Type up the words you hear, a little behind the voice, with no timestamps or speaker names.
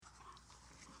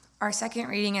Our second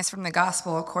reading is from the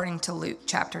Gospel according to Luke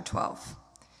chapter 12.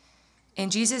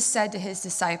 And Jesus said to his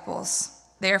disciples,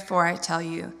 "Therefore I tell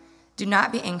you, do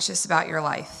not be anxious about your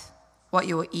life, what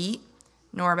you will eat,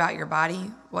 nor about your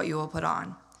body, what you will put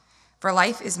on. For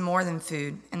life is more than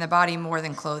food, and the body more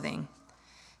than clothing.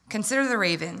 Consider the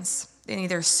ravens. They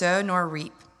neither sow nor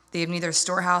reap. They have neither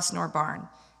storehouse nor barn,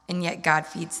 and yet God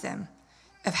feeds them.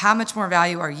 Of how much more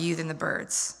value are you than the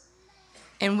birds?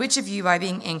 And which of you, by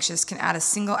being anxious, can add a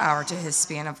single hour to his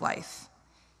span of life?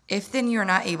 If then you are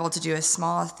not able to do as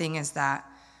small a thing as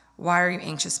that, why are you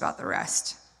anxious about the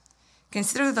rest?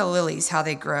 Consider the lilies, how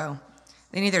they grow.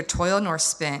 They neither toil nor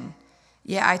spin.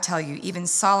 Yet I tell you, even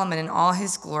Solomon in all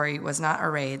his glory was not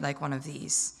arrayed like one of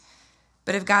these.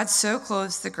 But if God so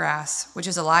clothes the grass, which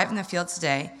is alive in the field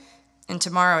today, and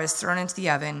tomorrow is thrown into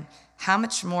the oven, how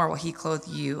much more will he clothe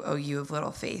you, O you of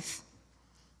little faith?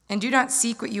 And do not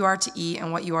seek what you are to eat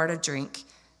and what you are to drink,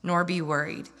 nor be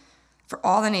worried. For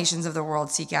all the nations of the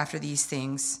world seek after these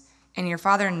things, and your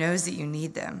Father knows that you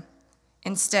need them.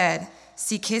 Instead,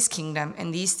 seek his kingdom,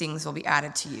 and these things will be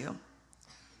added to you.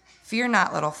 Fear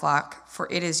not, little flock,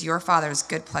 for it is your Father's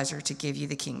good pleasure to give you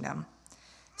the kingdom.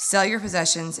 Sell your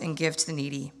possessions and give to the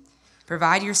needy.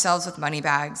 Provide yourselves with money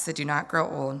bags that do not grow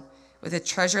old, with a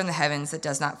treasure in the heavens that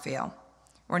does not fail,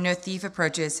 where no thief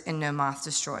approaches and no moth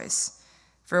destroys.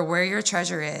 For where your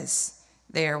treasure is,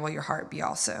 there will your heart be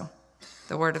also."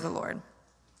 The word of the Lord.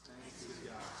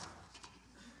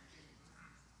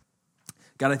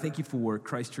 God, I thank you for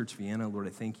Christ Church Vienna. Lord, I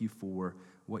thank you for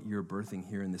what you're birthing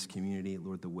here in this community.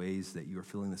 Lord, the ways that you are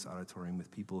filling this auditorium with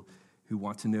people who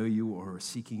want to know you or are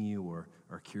seeking you or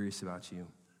are curious about you.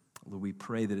 Lord, we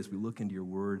pray that as we look into your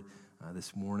word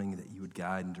this morning, that you would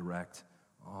guide and direct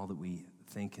all that we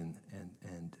think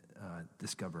and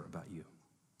discover about you.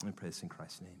 I pray this in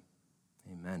Christ's name.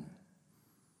 Amen.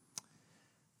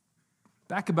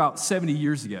 Back about 70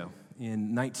 years ago,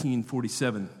 in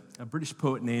 1947, a British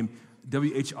poet named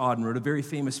W.H. Auden wrote a very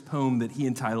famous poem that he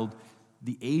entitled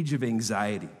 "The Age of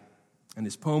Anxiety." And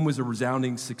his poem was a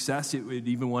resounding success. It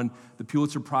even won the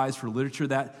Pulitzer Prize for Literature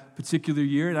that particular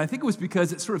year. And I think it was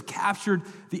because it sort of captured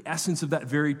the essence of that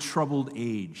very troubled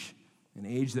age, an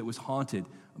age that was haunted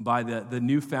by the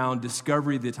newfound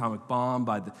discovery of the atomic bomb,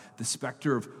 by the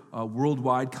specter of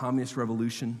worldwide communist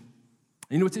revolution.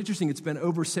 And you know what's interesting? It's been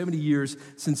over 70 years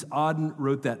since Auden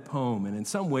wrote that poem. And in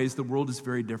some ways, the world is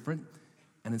very different.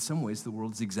 And in some ways, the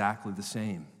world is exactly the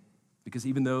same. Because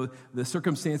even though the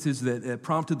circumstances that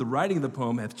prompted the writing of the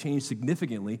poem have changed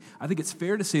significantly, I think it's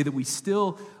fair to say that we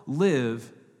still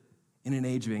live in an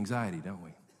age of anxiety, don't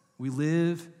we? We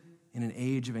live in an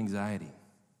age of anxiety.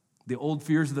 The old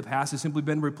fears of the past have simply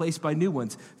been replaced by new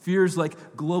ones. Fears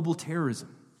like global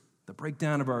terrorism, the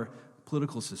breakdown of our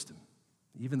political system,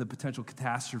 even the potential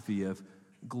catastrophe of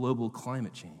global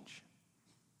climate change.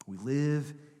 We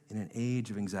live in an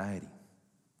age of anxiety.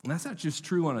 And that's not just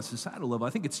true on a societal level. I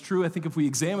think it's true, if we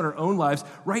examine our own lives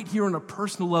right here on a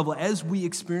personal level as we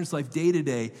experience life day to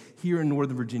day here in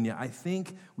Northern Virginia, I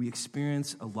think we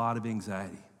experience a lot of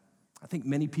anxiety. I think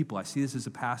many people, I see this as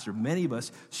a pastor, many of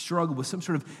us struggle with some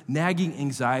sort of nagging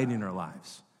anxiety in our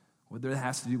lives, whether it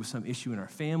has to do with some issue in our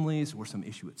families or some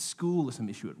issue at school or some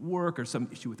issue at work or some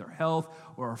issue with our health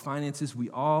or our finances.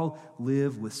 We all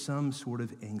live with some sort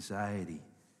of anxiety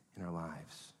in our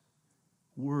lives.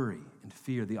 Worry and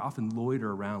fear, they often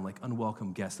loiter around like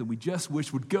unwelcome guests that we just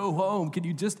wish would go home. Can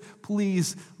you just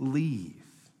please leave?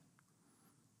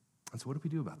 And so what do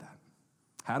we do about that?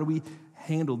 How do we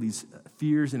handle these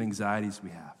fears and anxieties we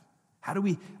have? How do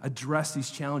we address these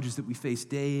challenges that we face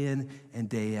day in and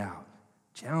day out?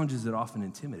 Challenges that often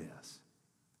intimidate us,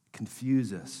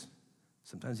 confuse us,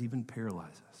 sometimes even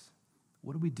paralyze us.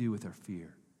 What do we do with our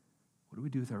fear? What do we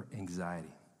do with our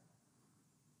anxiety?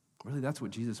 Really, that's what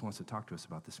Jesus wants to talk to us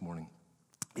about this morning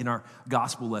in our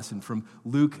gospel lesson from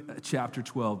Luke chapter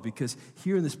 12, because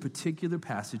here in this particular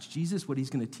passage, Jesus, what he's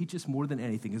going to teach us more than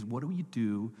anything is, what do you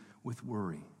do with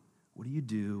worry? What do you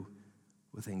do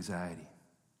with anxiety?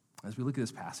 As we look at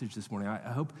this passage this morning,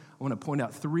 I want to point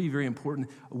out three very important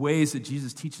ways that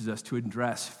Jesus teaches us to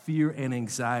address fear and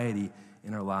anxiety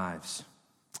in our lives.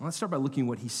 Let's start by looking at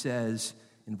what he says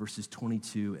in verses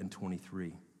 22 and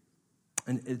 23.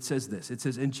 And it says this, it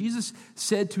says, "And Jesus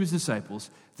said to his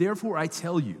disciples, 'Therefore I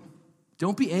tell you,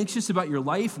 don't be anxious about your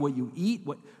life, what you eat,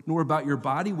 nor about your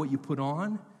body, what you put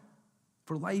on.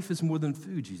 For life is more than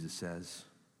food,' Jesus says,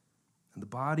 'and the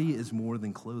body is more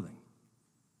than clothing.'"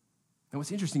 And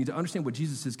what's interesting to understand what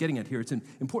Jesus is getting at here, it's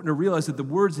important to realize that the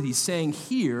words that he's saying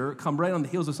here come right on the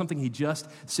heels of something he just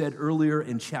said earlier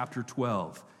in chapter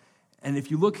 12. And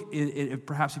if you look,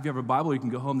 perhaps if you have a Bible, you can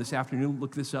go home this afternoon,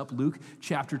 look this up, Luke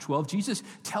chapter 12. Jesus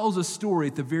tells a story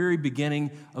at the very beginning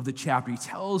of the chapter. He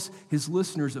tells his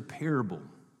listeners a parable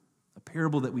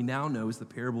that we now know is the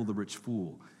parable of the rich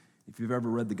fool. If you've ever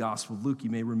read the Gospel of Luke, you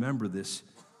may remember this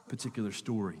particular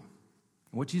story.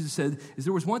 And what Jesus said is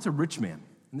there was once a rich man,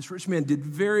 and this rich man did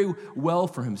very well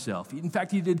for himself. In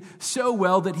fact, he did so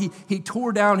well that he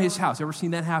tore down his house. Ever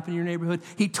seen that happen in your neighborhood?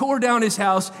 He tore down his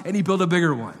house and he built a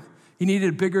bigger one. He needed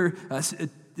a bigger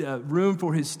room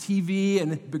for his TV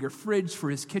and a bigger fridge for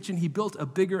his kitchen. He built a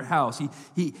bigger house.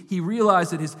 He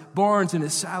realized that his barns and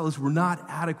his silos were not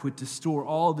adequate to store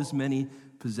all of his many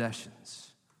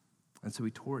possessions. And so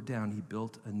he tore it down. He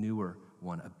built a newer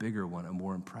one, a bigger one, a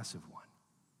more impressive one.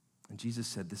 And Jesus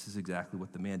said this is exactly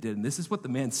what the man did. And this is what the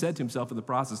man said to himself in the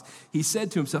process. He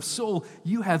said to himself, "Soul,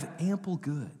 you have ample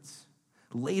goods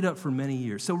laid up for many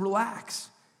years. So relax,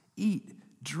 eat,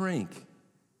 drink,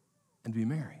 and be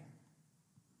merry."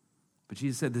 But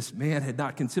Jesus said this man had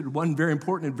not considered one very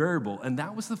important variable, and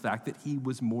that was the fact that he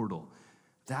was mortal.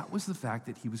 That was the fact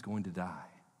that he was going to die.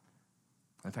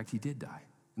 In fact, he did die.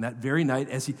 And that very night,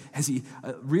 as he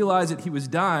realized that he was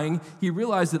dying, he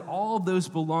realized that all of those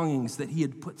belongings that he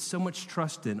had put so much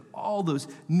trust in, all those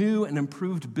new and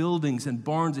improved buildings and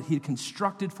barns that he had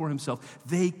constructed for himself,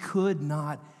 they could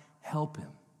not help him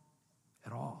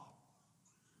at all.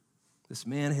 This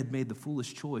man had made the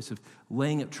foolish choice of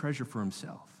laying up treasure for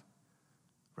himself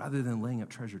rather than laying up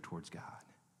treasure towards God.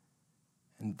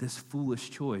 And this foolish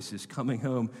choice is coming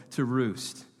home to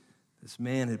roost. This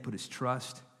man had put his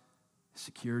trust, his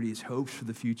security, his hopes for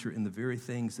the future in the very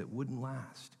things that wouldn't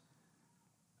last,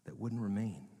 that wouldn't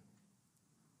remain.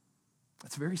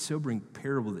 It's a very sobering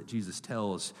parable that Jesus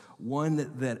tells, one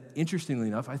that, interestingly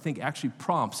enough, I think actually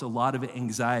prompts a lot of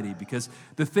anxiety because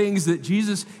the things that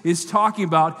Jesus is talking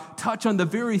about touch on the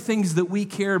very things that we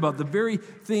care about, the very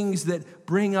things that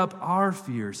bring up our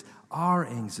fears, our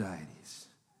anxieties,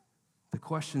 the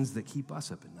questions that keep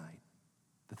us up at night,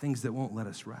 the things that won't let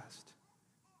us rest.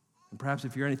 And perhaps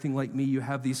if you're anything like me, you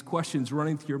have these questions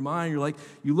running through your mind. You're like,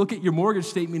 you look at your mortgage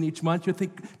statement each month, you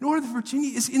think, Northern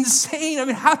Virginia is insane. I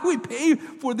mean, how do we pay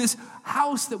for this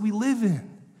house that we live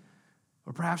in?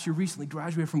 Or perhaps you recently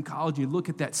graduated from college and you look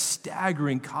at that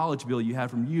staggering college bill you had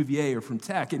from UVA or from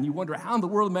Tech, and you wonder, how in the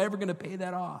world am I ever going to pay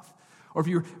that off? Or if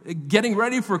you're getting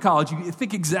ready for college, you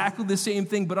think exactly the same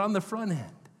thing, but on the front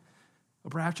end. Or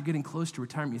perhaps you're getting close to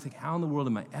retirement. You think, how in the world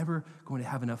am I ever going to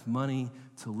have enough money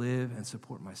to live and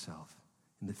support myself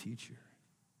in the future?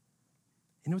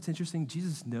 You know what's interesting?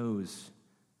 Jesus knows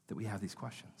that we have these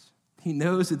questions. He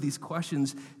knows that these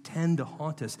questions tend to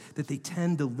haunt us, that they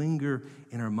tend to linger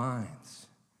in our minds.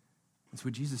 And so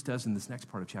what Jesus does in this next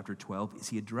part of chapter 12 is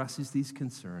he addresses these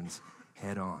concerns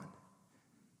head on.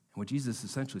 And what Jesus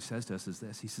essentially says to us is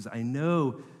this. He says, I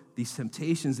know these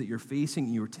temptations that you're facing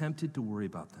and you're tempted to worry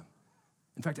about them.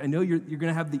 In fact, I know you're going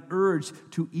to have the urge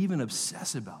to even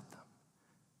obsess about them.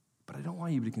 But I don't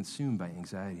want you to be consumed by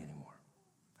anxiety anymore.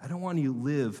 I don't want you to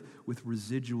live with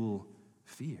residual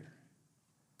fear.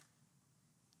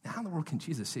 Now, how in the world can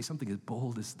Jesus say something as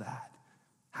bold as that?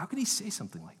 How could he say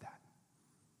something like that?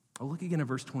 Well, look again at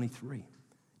verse 23.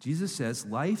 Jesus says,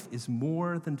 life is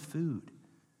more than food,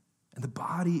 and the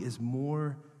body is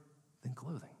more than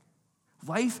clothing.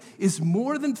 Life is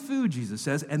more than food, Jesus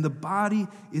says, and the body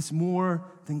is more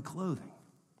than clothing.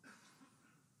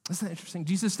 Isn't that interesting?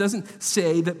 Jesus doesn't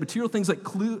say that material things like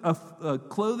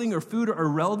clothing or food are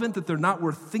irrelevant, that they're not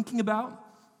worth thinking about.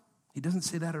 He doesn't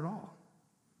say that at all.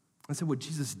 And so what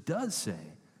Jesus does say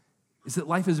is that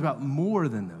life is about more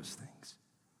than those things.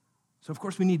 So, of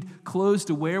course, we need clothes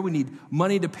to wear. We need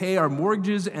money to pay our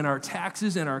mortgages and our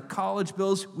taxes and our college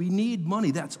bills. We need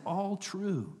money. That's all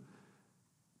true.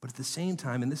 But at the same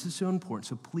time, and this is so important,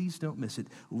 so please don't miss it,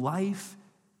 life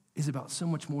is about so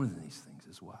much more than these things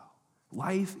as well.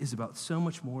 Life is about so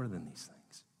much more than these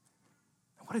things.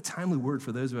 And what a timely word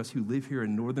for those of us who live here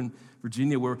in Northern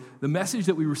Virginia, where the message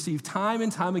that we receive time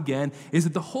and time again is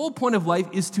that the whole point of life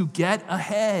is to get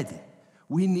ahead.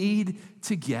 We need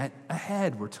to get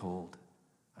ahead, we're told,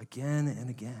 again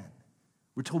and again.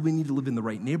 We're told we need to live in the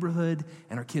right neighborhood,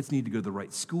 and our kids need to go to the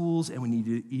right schools, and we need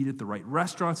to eat at the right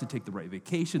restaurants and take the right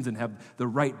vacations and have the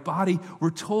right body. We're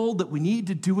told that we need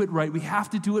to do it right. We have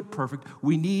to do it perfect.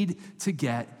 We need to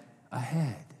get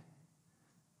ahead.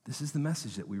 This is the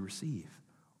message that we receive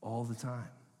all the time.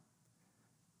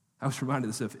 I was reminded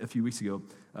of this a few weeks ago.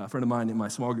 A friend of mine in my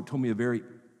small group told me a very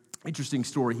interesting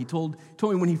story. He told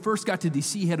me when he first got to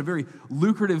D.C., he had a very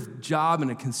lucrative job in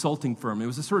a consulting firm. It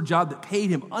was the sort of job that paid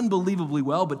him unbelievably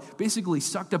well, but basically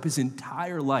sucked up his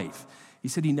entire life. He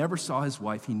said he never saw his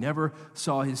wife, he never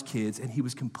saw his kids, and he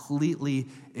was completely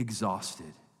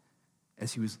exhausted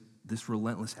as he was this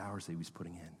relentless hours that he was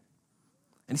putting in.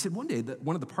 And he said one day that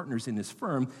one of the partners in his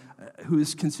firm, who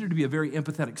is considered to be a very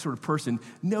empathetic sort of person,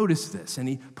 noticed this. And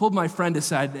he pulled my friend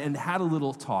aside and had a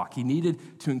little talk. He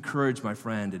needed to encourage my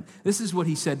friend. And this is what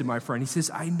he said to my friend. He says,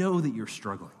 I know that you're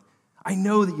struggling. I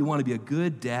know that you want to be a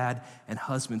good dad and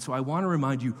husband. So I want to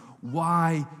remind you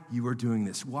why you are doing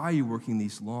this, why you're working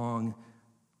these long,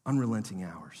 unrelenting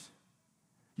hours.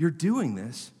 You're doing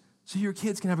this so your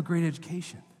kids can have a great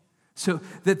education, so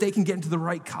that they can get into the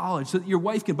right college, so that your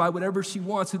wife can buy whatever she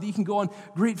wants, so that you can go on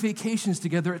great vacations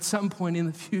together at some point in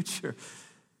the future.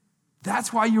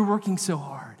 That's why you're working so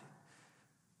hard.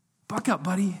 Buck up,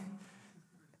 buddy.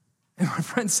 And my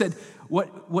friend said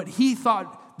what he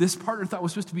thought, this partner thought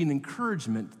was supposed to be an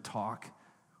encouragement talk,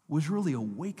 was really a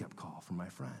wake-up call from my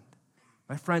friend.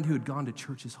 My friend who had gone to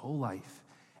church his whole life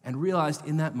and realized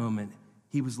in that moment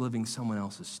he was living someone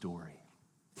else's story.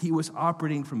 He was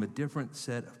operating from a different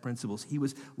set of principles. He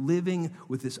was living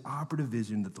with this operative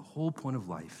vision that the whole point of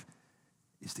life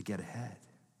is to get ahead.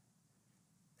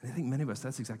 And I think many of us,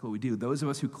 that's exactly what we do. Those of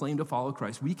us who claim to follow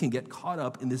Christ, we can get caught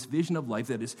up in this vision of life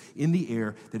that is in the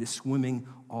air, that is swimming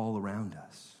all around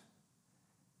us.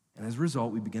 And as a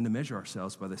result, we begin to measure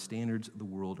ourselves by the standards of the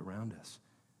world around us.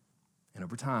 And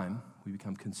over time, we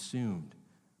become consumed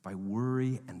by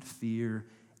worry and fear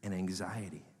and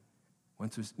anxiety when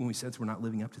we sense we're not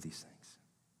living up to these things.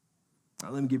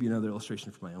 Now, let me give you another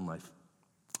illustration from my own life.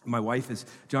 My wife, as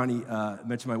Johnny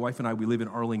mentioned, my wife and I, we live in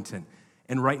Arlington.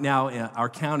 And right now, our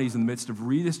county is in the midst of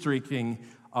redistricting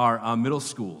our middle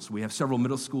schools. We have several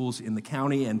middle schools in the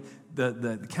county, and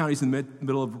the county's in the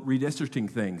middle of redistricting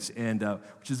things, and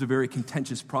which is a very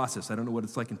contentious process. I don't know what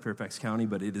it's like in Fairfax County,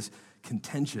 but it is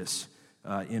contentious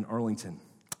in Arlington.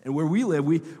 And where we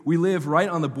live right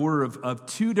on the border of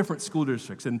two different school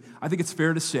districts. And I think it's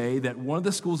fair to say that one of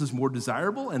the schools is more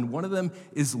desirable and one of them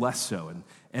is less so.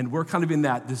 And we're kind of in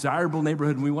that desirable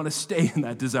neighborhood, and we want to stay in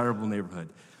that desirable neighborhood.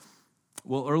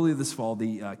 Well, earlier this fall,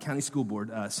 the county school board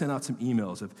sent out some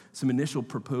emails of some initial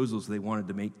proposals they wanted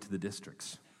to make to the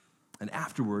districts. And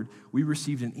afterward, we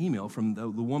received an email from the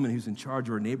woman who's in charge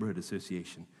of our neighborhood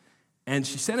association. And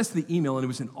she sent us the email, and it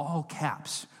was in all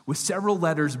caps with several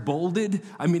letters bolded,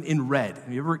 in red.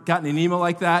 Have you ever gotten an email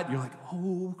like that? You're like,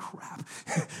 oh, crap.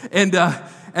 And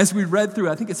as we read through,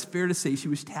 I think it's fair to say she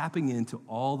was tapping into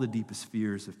all the deepest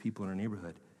fears of people in our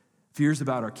neighborhood. Fears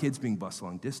about our kids being bused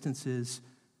long distances,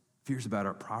 fears about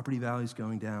our property values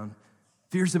going down,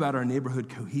 fears about our neighborhood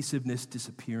cohesiveness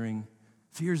disappearing,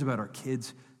 fears about our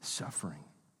kids suffering.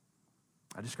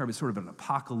 I describe it sort of an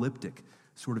apocalyptic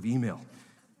sort of email.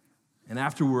 And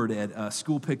afterward, at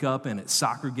school pickup and at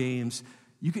soccer games,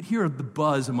 you could hear the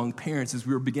buzz among parents as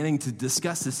we were beginning to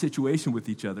discuss the situation with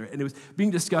each other. And it was being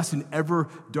discussed in ever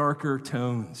darker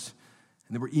tones.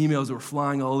 And there were emails that were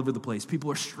flying all over the place. People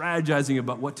were strategizing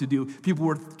about what to do. People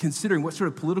were considering what sort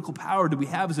of political power do we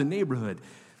have as a neighborhood.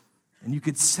 And you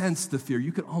could sense the fear.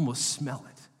 You could almost smell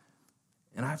it.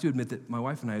 And I have to admit that my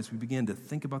wife and I, as we began to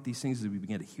think about these things, as we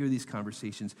began to hear these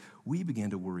conversations, we began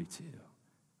to worry too.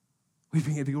 We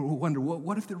began to wonder,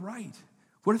 what if they're right?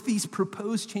 What if these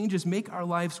proposed changes make our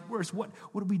lives worse? What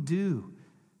do we do?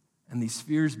 And these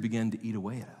fears began to eat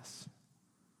away at us.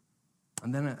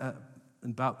 And then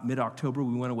about mid-October,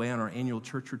 we went away on our annual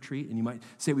church retreat, and you might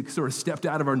say we sort of stepped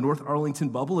out of our North Arlington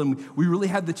bubble, and we really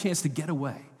had the chance to get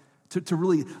away, to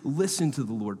really listen to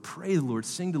the Lord, pray the Lord,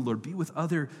 sing to the Lord, be with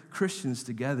other Christians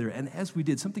together. And as we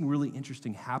did, something really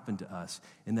interesting happened to us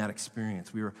in that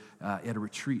experience. We were at a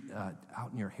retreat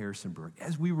out near Harrisonburg.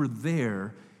 As we were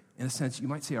there, in a sense, you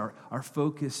might say our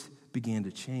focus began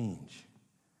to change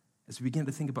as we began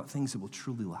to think about things that will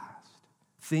truly last,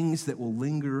 things that will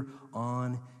linger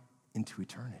on into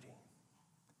eternity.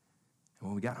 And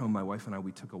when we got home, my wife and I,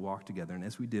 we took a walk together. And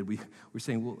as we did, we were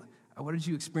saying, well, what did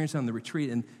you experience on the retreat?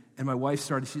 And my wife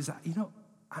started, she said,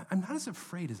 I'm not as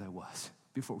afraid as I was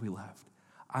before we left.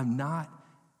 I'm not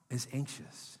as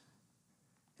anxious.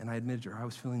 And I admitted to her, I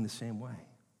was feeling the same way.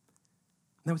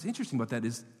 Now, what's interesting about that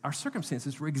is our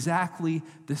circumstances were exactly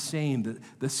the same.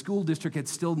 The school district had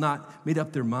still not made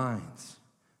up their minds.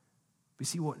 But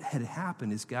see, what had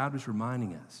happened is God was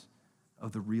reminding us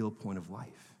of the real point of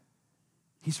life.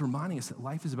 He's reminding us that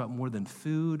life is about more than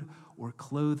food or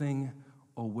clothing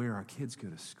or where our kids go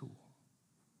to school.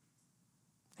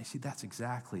 And see, that's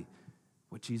exactly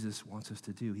what Jesus wants us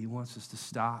to do. He wants us to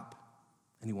stop,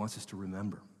 and he wants us to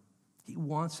remember. He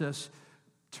wants us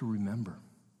to remember.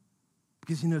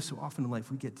 Because, so often in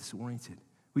life we get disoriented.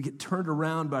 We get turned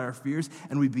around by our fears,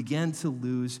 and we begin to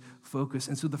lose focus.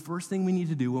 And so the first thing we need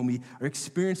to do when we are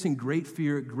experiencing great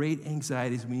fear, great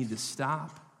anxieties, we need to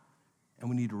stop, and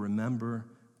we need to remember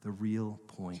the real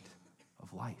point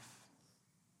of life.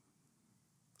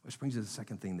 Which brings us to the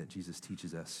second thing that Jesus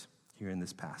teaches us here in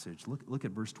this passage. Look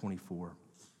at verse 24.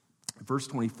 Verse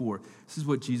 24, this is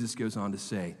what Jesus goes on to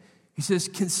say. He says,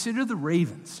 "Consider the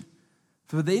ravens,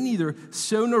 for they neither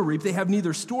sow nor reap, they have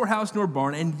neither storehouse nor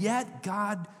barn, and yet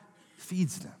God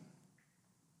feeds them.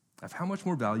 Of how much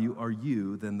more value are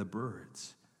you than the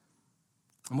birds?"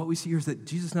 And what we see here is that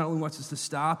Jesus not only wants us to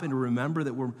stop and to remember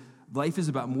that life is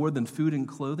about more than food and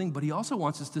clothing, but he also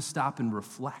wants us to stop and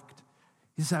reflect.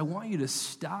 He says, I want you to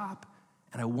stop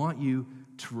and I want you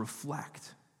to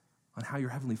reflect on how your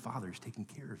Heavenly Father is taking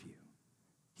care of you.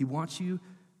 He wants you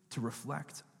to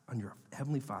reflect on your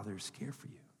Heavenly Father's care for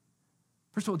you.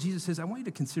 First of all, Jesus says, I want you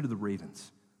to consider the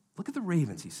ravens. Look at the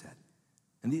ravens, he said.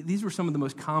 And these were some of the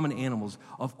most common animals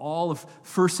of all of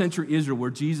first century Israel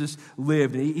where Jesus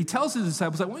lived. And he tells his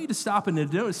disciples, I want you to stop and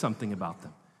notice something about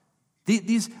them.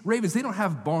 These ravens, they don't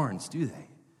have barns, do they?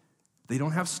 They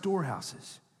don't have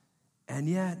storehouses. And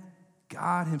yet,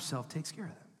 God himself takes care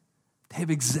of them. They have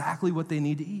exactly what they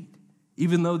need to eat,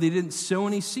 even though they didn't sow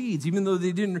any seeds, even though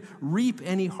they didn't reap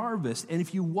any harvest. And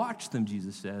if you watch them,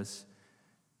 Jesus says,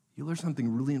 you'll learn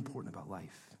something really important about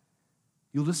life.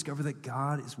 You'll discover that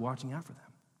God is watching out for them.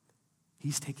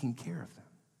 He's taking care of them.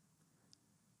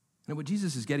 Now, what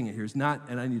Jesus is getting at here is not,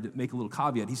 and I need to make a little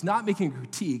caveat, he's not making a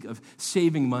critique of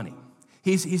saving money.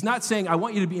 He's not saying, I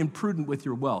want you to be imprudent with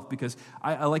your wealth, because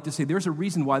I like to say there's a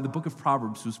reason why the book of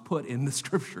Proverbs was put in the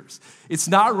scriptures. It's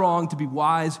not wrong to be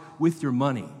wise with your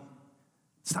money.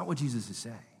 It's not what Jesus is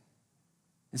saying.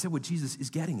 Instead, what Jesus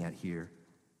is getting at here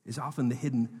is often the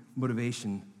hidden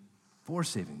motivation for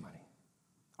saving money,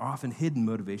 or often hidden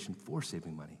motivation for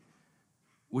saving money,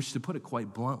 which, to put it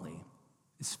quite bluntly,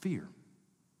 is fear.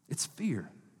 It's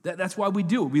fear. That's why we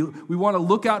do it. We want to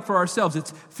look out for ourselves.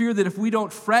 It's fear that if we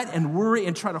don't fret and worry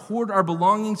and try to hoard our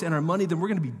belongings and our money, then we're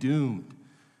going to be doomed.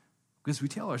 Because we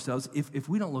tell ourselves, if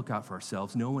we don't look out for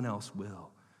ourselves, no one else will.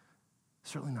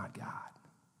 Certainly not God.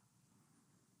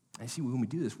 And you see, when we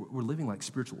do this, we're living like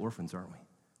spiritual orphans, aren't we?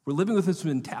 We're living with this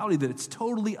mentality that it's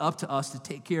totally up to us to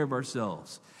take care of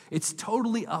ourselves. It's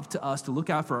totally up to us to look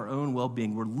out for our own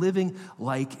well-being. We're living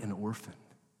like an orphan.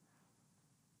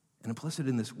 And implicit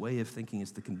in this way of thinking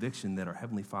is the conviction that our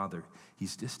Heavenly Father,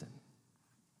 he's distant.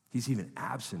 He's even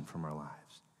absent from our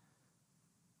lives.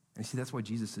 And you see, that's why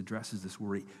Jesus addresses this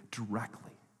worry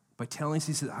directly. By telling us,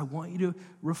 he says, I want you to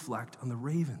reflect on the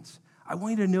ravens. I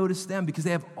want you to notice them because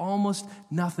they have almost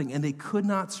nothing and they could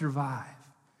not survive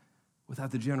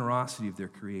without the generosity of their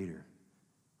Creator.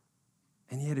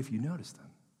 And yet, if you notice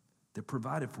them, they're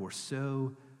provided for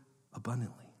so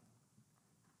abundantly.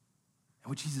 And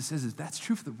what Jesus says is, that's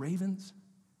true for the ravens.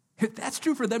 If that's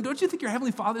true for them, don't you think your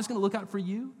Heavenly Father is going to look out for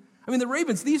you? I mean, the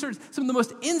ravens, these are some of the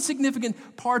most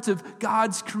insignificant parts of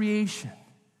God's creation.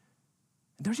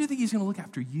 And don't you think he's going to look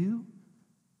after you?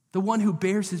 The one who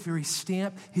bears his very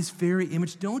stamp, his very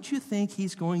image. Don't you think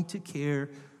he's going to care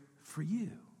for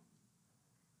you?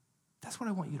 That's what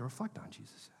I want you to reflect on,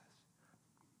 Jesus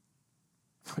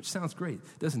says. Which sounds great,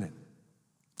 doesn't it?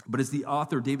 But as the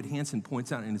author, David Hansen,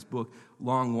 points out in his book,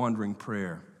 Long Wandering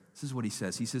Prayer, this is what he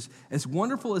says. He says, as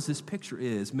wonderful as this picture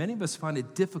is, many of us find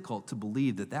it difficult to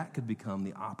believe that that could become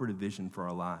the operative vision for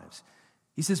our lives.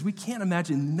 He says, we can't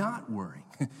imagine not worrying.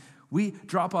 We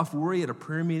drop off worry at a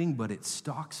prayer meeting, but it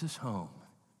stalks us home.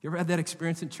 You ever had that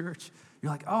experience in church?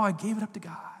 You're like, oh, I gave it up to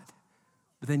God.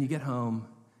 But then you get home,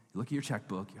 you look at your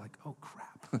checkbook, you're like, oh,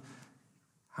 crap.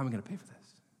 How am I going to pay for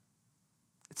this?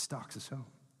 It stalks us home.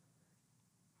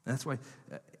 And that's why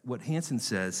what Hansen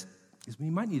says is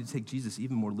we might need to take Jesus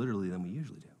even more literally than we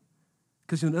usually do.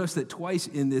 Because you'll notice that twice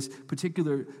in this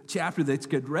particular chapter that's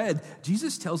got read,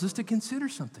 Jesus tells us to consider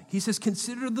something. He says,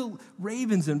 consider the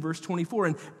ravens in verse 24.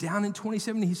 And down in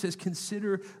 27, he says,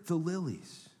 consider the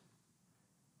lilies.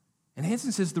 And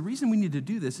Hansen says the reason we need to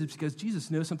do this is because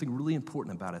Jesus knows something really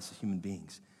important about us as human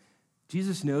beings.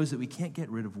 Jesus knows that we can't get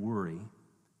rid of worry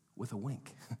with a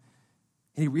wink.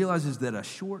 And he realizes that a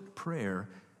short prayer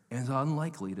is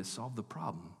unlikely to solve the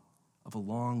problem of a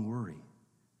long worry.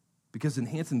 Because in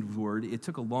Hansen's word, it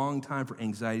took a long time for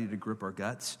anxiety to grip our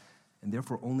guts, and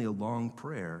therefore only a long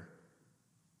prayer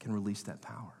can release that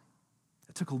power.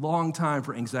 It took a long time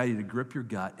for anxiety to grip your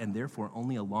gut, and therefore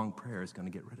only a long prayer is going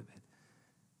to get rid of it.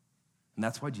 And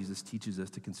that's why Jesus teaches us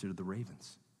to consider the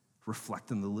ravens,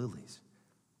 reflect on the lilies.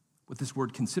 What this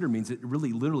word consider means, it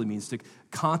really literally means to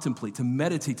contemplate, to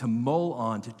meditate, to mull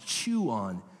on, to chew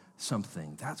on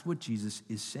something. That's what Jesus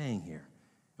is saying here.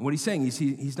 And what he's saying is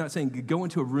he's not saying go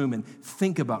into a room and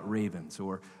think about ravens,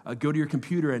 or go to your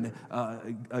computer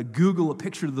and Google a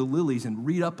picture of the lilies and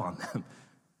read up on them.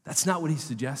 That's not what he's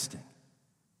suggesting.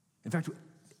 In fact,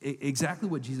 exactly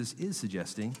what Jesus is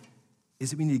suggesting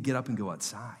is that we need to get up and go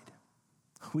outside.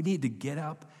 We need to get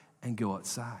up and go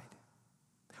outside.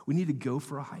 We need to go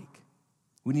for a hike.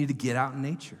 We need to get out in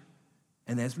nature.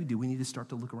 And as we do, we need to start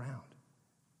to look around.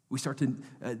 We start to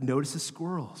notice the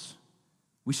squirrels.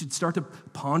 We should start to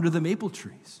ponder the maple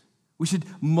trees. We should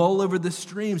mull over the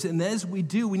streams. And as we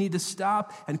do, we need to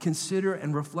stop and consider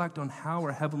and reflect on how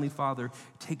our Heavenly Father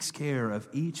takes care of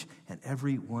each and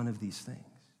every one of these things.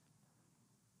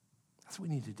 That's what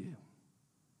we need to do.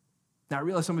 Now, I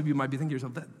realize some of you might be thinking to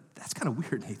yourself, that's kind of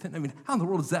weird, Nathan. I mean, how in the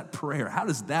world is that prayer? How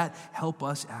does that help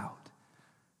us out?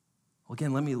 Well,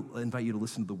 again, let me invite you to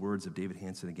listen to the words of David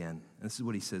Hanson again. And this is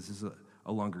what he says. This is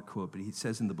a longer quote, but he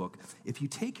says in the book, if you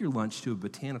take your lunch to a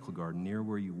botanical garden near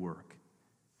where you work,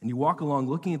 and you walk along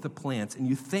looking at the plants, and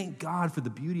you thank God for the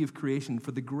beauty of creation,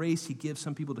 for the grace he gives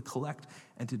some people to collect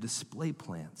and to display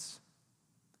plants,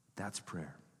 that's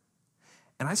prayer.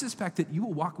 And I suspect that you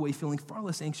will walk away feeling far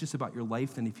less anxious about your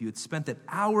life than if you had spent that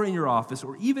hour in your office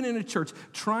or even in a church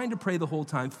trying to pray the whole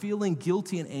time, feeling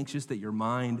guilty and anxious that your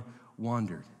mind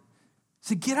wandered.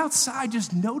 So get outside,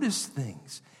 just notice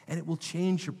things, and it will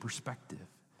change your perspective.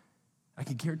 I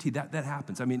can guarantee that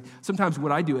happens. I mean, sometimes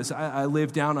what I do is I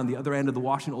live down on the other end of the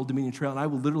Washington Old Dominion Trail, and I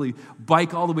will literally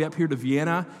bike all the way up here to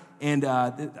Vienna, and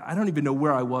I don't even know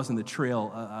where I was on the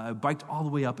trail. I biked all the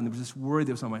way up, and there was this worry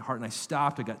that was on my heart, and I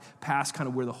stopped. I got past kind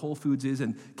of where the Whole Foods is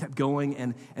and kept going,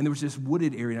 and there was this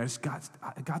wooded area, and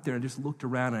I got there, and I just looked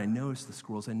around, and I noticed the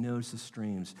squirrels, I noticed the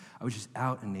streams. I was just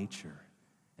out in nature.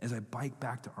 As I biked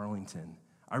back to Arlington,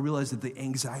 I realized that the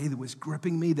anxiety that was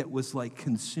gripping me, that was like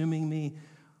consuming me,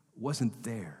 wasn't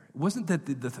there. It wasn't that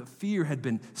the fear had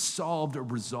been solved or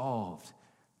resolved.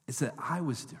 It's that I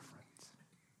was different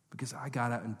because I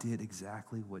got out and did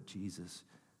exactly what Jesus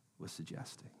was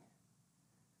suggesting.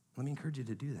 Let me encourage you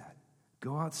to do that.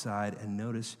 Go outside and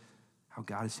notice how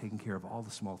God is taking care of all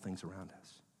the small things around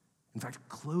us. In fact,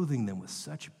 clothing them with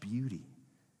such beauty.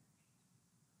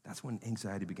 That's when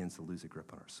anxiety begins to lose a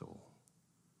grip on our soul.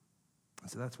 And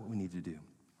so that's what we need to do.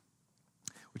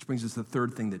 Which brings us to the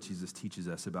third thing that Jesus teaches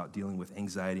us about dealing with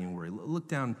anxiety and worry. Look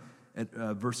down at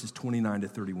verses 29 to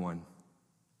 31.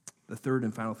 The third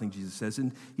and final thing Jesus says.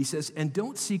 And he says, and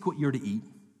don't seek what you're to eat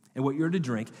and what you're to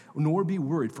drink, nor be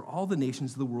worried, for all the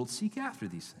nations of the world seek after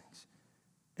these things.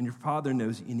 And your Father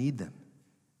knows that you need them.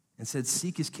 And said,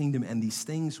 seek his kingdom, and these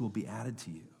things will be added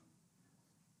to you.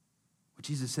 What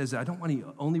Jesus says, I don't want you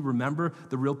to only remember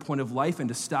the real point of life and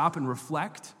to stop and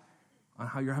reflect on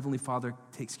how your Heavenly Father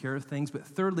takes care of things. But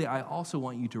thirdly, I also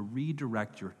want you to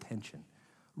redirect your attention.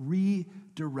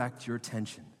 Redirect your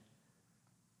attention.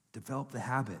 Develop the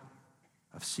habit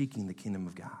of seeking the kingdom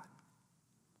of God.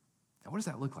 Now, what does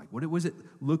that look like? What does it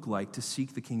look like to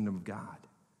seek the kingdom of God?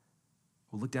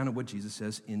 Well, look down at what Jesus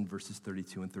says in verses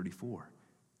 32 and 34.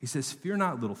 He says, fear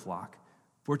not, little flock,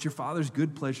 for it's your Father's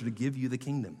good pleasure to give you the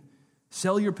kingdom.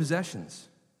 Sell your possessions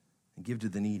and give to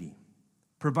the needy.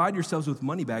 Provide yourselves with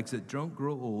money bags that don't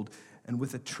grow old, and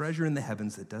with a treasure in the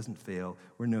heavens that doesn't fail,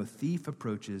 where no thief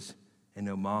approaches and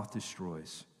no moth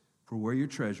destroys. For where your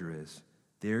treasure is,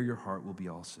 there your heart will be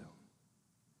also.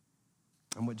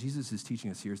 And what Jesus is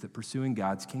teaching us here is that pursuing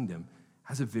God's kingdom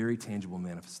has a very tangible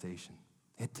manifestation.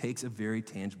 It takes a very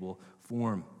tangible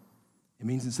form. It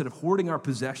means instead of hoarding our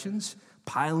possessions,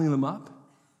 piling them up,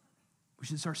 we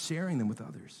should start sharing them with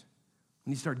others. We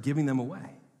need to start giving them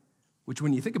away. Which,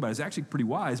 when you think about it, is actually pretty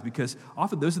wise, because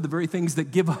often those are the very things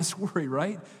that give us worry,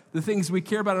 right? The things we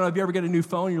care about. I don't know if you ever get a new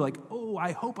phone, you're like, oh,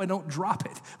 I hope I don't drop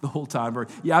it the whole time. Or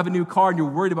you have a new car and you're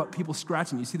worried about people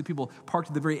scratching. You see the people parked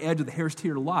at the very edge of the Harris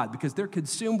Teeter lot because they're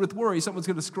consumed with worry someone's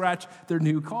going to scratch their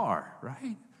new car,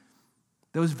 right?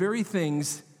 Those very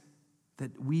things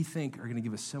that we think are going to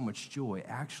give us so much joy,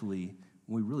 actually,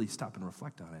 when we really stop and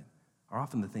reflect on it, are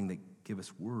often the thing that give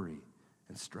us worry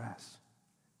and stress.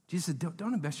 Jesus said,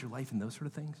 don't invest your life in those sort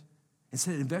of things.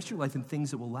 Instead, invest your life in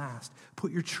things that will last.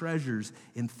 Put your treasures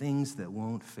in things that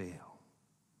won't fail.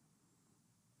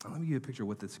 Now, let me give you a picture of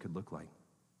what this could look like.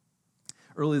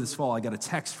 Early this fall, I got a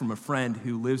text from a friend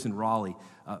who lives in Raleigh,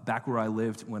 back where I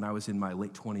lived when I was in my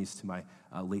late 20s to my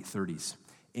late 30s.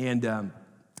 And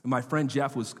my friend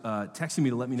Jeff was texting me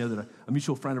to let me know that a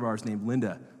mutual friend of ours named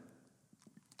Linda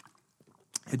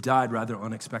had died rather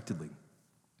unexpectedly.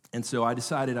 And so I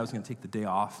decided I was going to take the day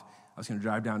off. I was going to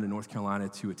drive down to North Carolina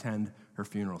to attend her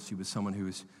funeral. She was someone who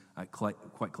was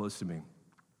quite close to me.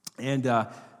 And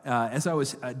as I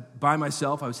was by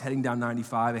myself, I was heading down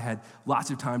 95. I had lots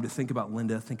of time to think about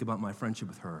Linda, think about my friendship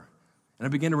with her. And I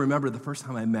began to remember the first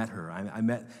time I met her. I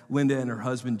met Linda and her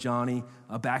husband, Johnny,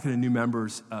 back in a new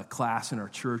members class in our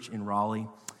church in Raleigh.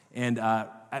 And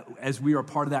as we were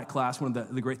part of that class, one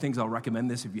of the great things, I'll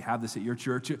recommend this if you have this at your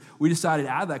church, we decided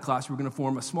out of that class we were going to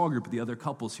form a small group with the other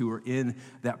couples who were in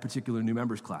that particular new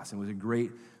members class. And it was a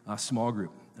great small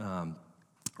group.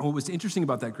 What was interesting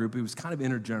about that group, it was kind of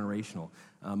intergenerational.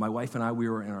 My wife and I, we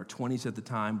were in our 20s at the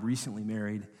time, recently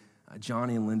married.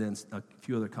 Johnny and Linda and a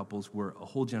few other couples were a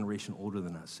whole generation older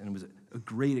than us. And it was a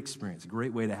great experience, a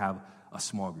great way to have a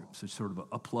small group. So sort of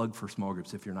a plug for small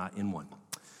groups if you're not in one.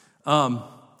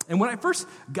 And when I first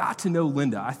got to know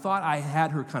Linda, I thought I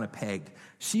had her kind of pegged.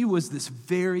 She was this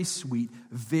very sweet,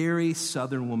 very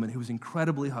Southern woman who was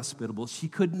incredibly hospitable. She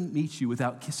couldn't meet you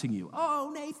without kissing you.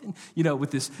 Oh, Nathan,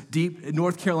 with this deep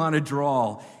North Carolina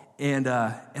drawl. And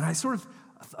I sort of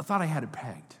thought I had it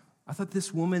pegged. I thought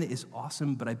this woman is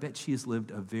awesome, but I bet she has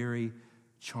lived a very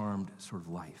charmed sort of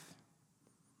life.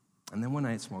 And then one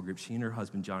night at small group, she and her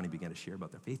husband, Johnny, began to share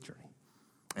about their faith journey.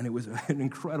 And it was an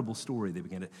incredible story they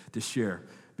began to share.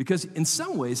 Because in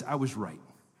some ways, I was right.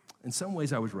 In some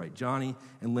ways, I was right. Johnny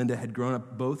and Linda had grown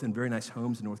up both in very nice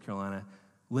homes in North Carolina.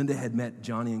 Linda had met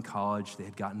Johnny in college. They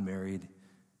had gotten married.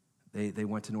 They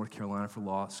went to North Carolina for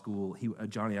law school.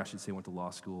 Johnny, I should say, went to law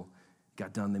school.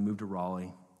 Got done. They moved to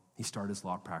Raleigh. He started his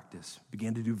law practice.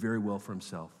 Began to do very well for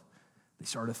himself. They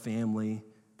started a family.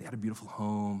 They had a beautiful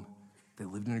home. They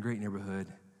lived in a great neighborhood.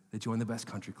 They joined the best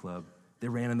country club. They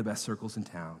ran in the best circles in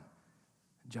town.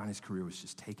 Johnny's career was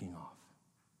just taking off.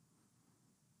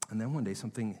 And then one day,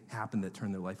 something happened that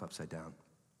turned their life upside down.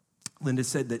 Linda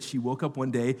said that she woke up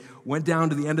one day, went down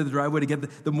to the end of the driveway to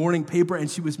get the morning paper, and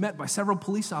she was met by several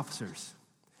police officers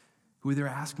who were there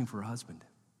asking for her husband.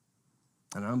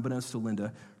 And unbeknownst to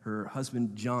Linda, her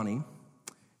husband, Johnny,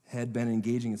 had been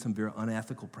engaging in some very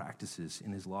unethical practices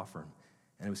in his law firm,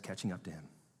 and it was catching up to him.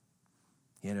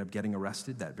 He ended up getting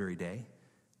arrested that very day,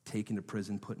 taken to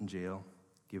prison, put in jail,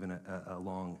 given a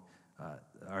long, or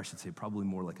I should say probably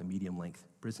more like a medium-length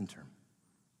prison term.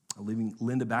 Leaving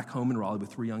Linda back home in Raleigh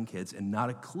with 3 young kids and not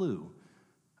a clue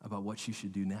about what she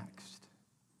should do next.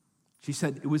 She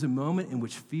said it was a moment in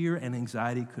which fear and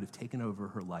anxiety could have taken over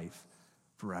her life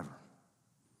forever.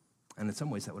 And in some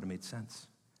ways that would have made sense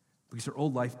because her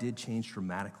old life did change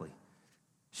dramatically.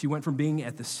 She went from being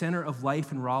at the center of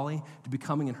life in Raleigh to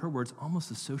becoming, in her words,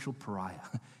 almost a social pariah.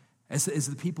 As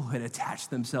the people who had attached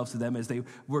themselves to them, as they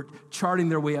were charting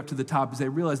their way up to the top, as they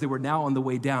realized they were now on the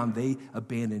way down, they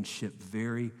abandoned ship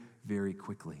very, very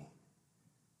quickly.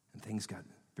 And things got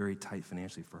very tight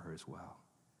financially for her as well.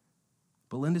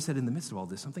 But Linda said in the midst of all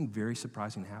this, something very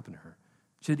surprising happened to her.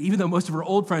 She said even though most of her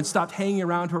old friends stopped hanging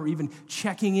around her or even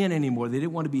checking in anymore, they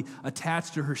didn't want to be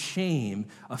attached to her shame,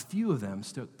 a few of them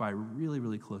stuck by really,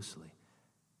 really closely.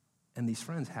 And these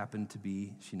friends happened to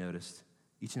be, she noticed,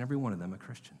 each and every one of them a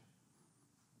Christian.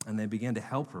 And they began to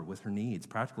help her with her needs,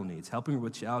 practical needs, helping her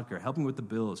with childcare, helping her with the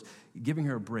bills, giving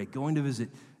her a break, going to visit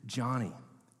Johnny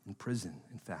in prison,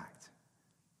 in fact.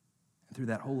 And through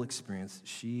that whole experience,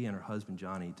 she and her husband,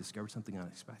 Johnny, discovered something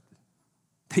unexpected.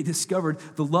 They discovered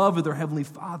the love of their Heavenly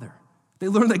Father. They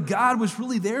learned that God was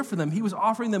really there for them. He was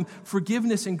offering them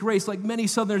forgiveness and grace. Like many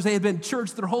Southerners, they had been in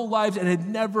church their whole lives and had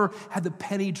never had the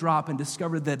penny drop and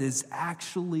discovered that it is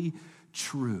actually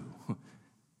true.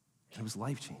 It was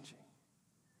life-changing.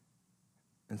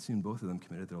 And soon both of them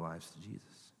committed their lives to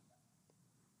Jesus.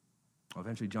 Well,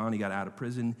 eventually, Johnny got out of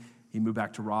prison. He moved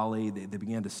back to Raleigh. They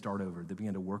began to start over. They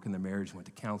began to work in their marriage, went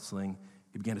to counseling.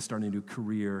 He began to start a new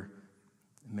career.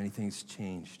 And many things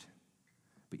changed.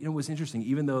 But you know what's interesting?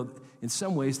 Even though in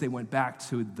some ways they went back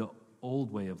to the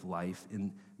old way of life,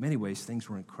 in many ways things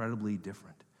were incredibly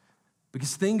different.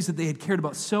 Because things that they had cared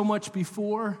about so much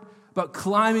before, about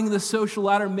climbing the social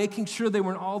ladder, making sure they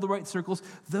were in all the right circles,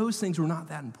 those things were not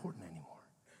that important anymore.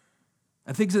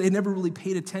 And things that they never really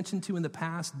paid attention to in the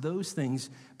past, those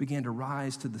things began to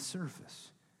rise to the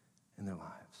surface in their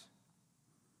lives.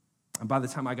 And by the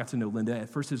time I got to know Linda, at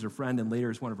first as her friend and later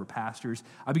as one of her pastors,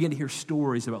 I began to hear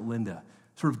stories about Linda,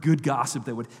 sort of good gossip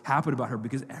that would happen about her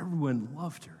because everyone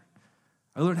loved her.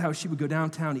 I learned how she would go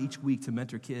downtown each week to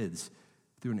mentor kids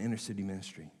through an inner city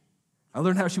ministry. I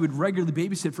learned how she would regularly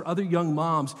babysit for other young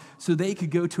moms so they could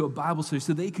go to a Bible study,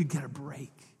 so they could get a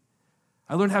break.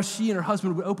 I learned how she and her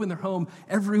husband would open their home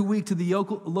every week to the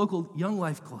local Young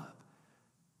Life Club.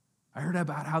 I heard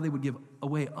about how they would give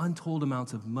away untold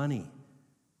amounts of money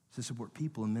to support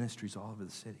people and ministries all over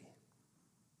the city.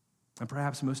 And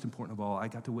perhaps most important of all, I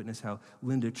got to witness how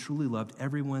Linda truly loved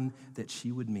everyone that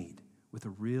she would meet with a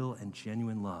real and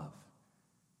genuine love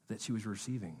that she was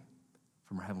receiving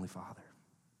from her Heavenly Father.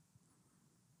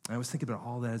 And I was thinking about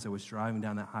all that as I was driving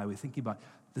down that highway, thinking about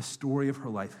the story of her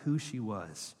life, who she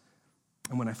was.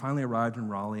 And when I finally arrived in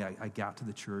Raleigh, I got to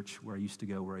the church where I used to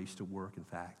go, where I used to work, in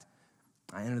fact.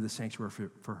 I entered the sanctuary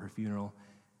for her funeral,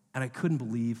 and I couldn't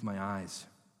believe my eyes.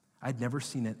 I'd never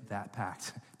seen it that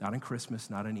packed, not on Christmas,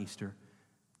 not on Easter.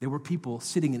 There were people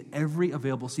sitting in every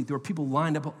available seat. There were people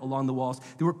lined up along the walls.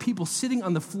 There were people sitting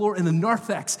on the floor in the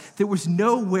narthex. There was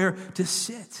nowhere to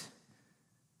sit.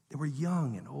 They were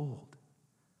young and old,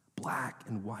 black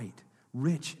and white,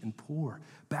 rich and poor,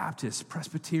 Baptists,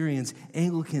 Presbyterians,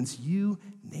 Anglicans, you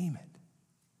name it.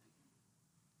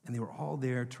 And they were all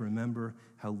there to remember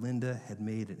how Linda had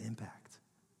made an impact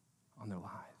on their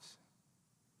lives.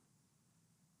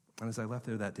 And as I left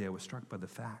there that day, I was struck by the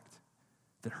fact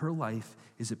that her life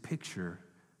is a picture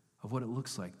of what it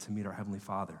looks like to meet our Heavenly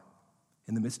Father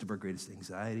in the midst of our greatest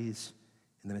anxieties,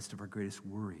 in the midst of our greatest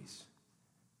worries,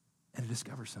 and to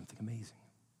discover something amazing,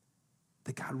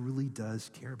 that God really does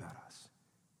care about us.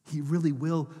 He really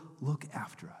will look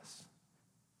after us.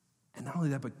 And not only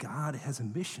that, but God has a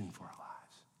mission for our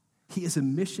lives. He has a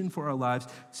mission for our lives,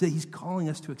 so that he's calling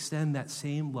us to extend that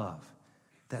same love,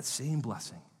 that same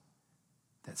blessing,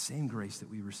 that same grace that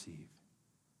we receive,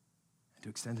 and to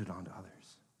extend it on to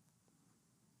others.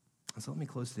 And so let me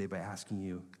close today by asking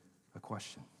you a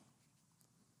question.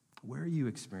 Where are you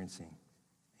experiencing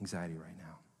anxiety right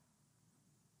now?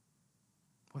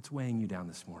 What's weighing you down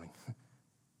this morning?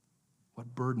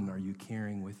 What burden are you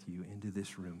carrying with you into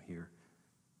this room here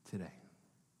today?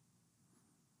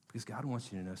 Because God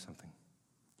wants you to know something.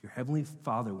 Your Heavenly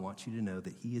Father wants you to know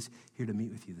that he is here to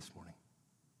meet with you this morning.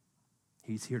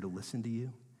 He's here to listen to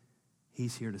you.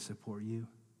 He's here to support you.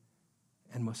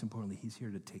 And most importantly, he's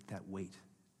here to take that weight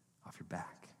off your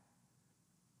back.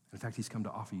 In fact, he's come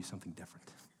to offer you something different.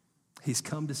 He's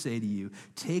come to say to you,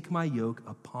 take my yoke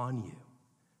upon you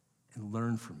and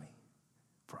learn from me.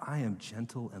 For I am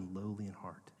gentle and lowly in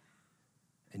heart,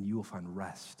 and you will find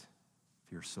rest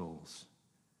for your souls.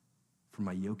 For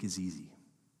my yoke is easy,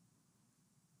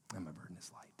 and my burden is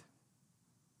light.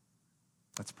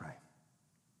 Let's pray.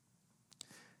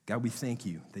 God, we thank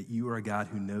you that you are a God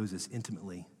who knows us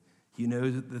intimately. You know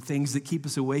the things that keep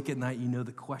us awake at night. You know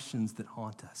the questions that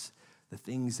haunt us, the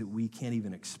things that we can't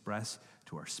even express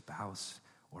to our spouse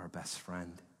or our best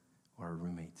friend or our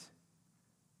roommate.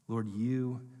 Lord,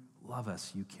 you love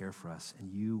us, you care for us,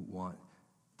 and you want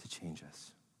to change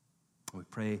us. And we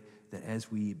pray that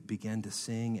as we begin to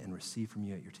sing and receive from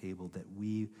you at your table, that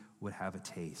we would have a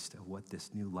taste of what this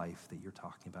new life that you're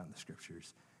talking about in the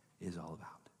scriptures is all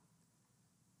about.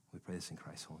 We pray this in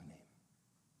Christ's holy name.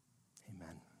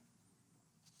 Amen.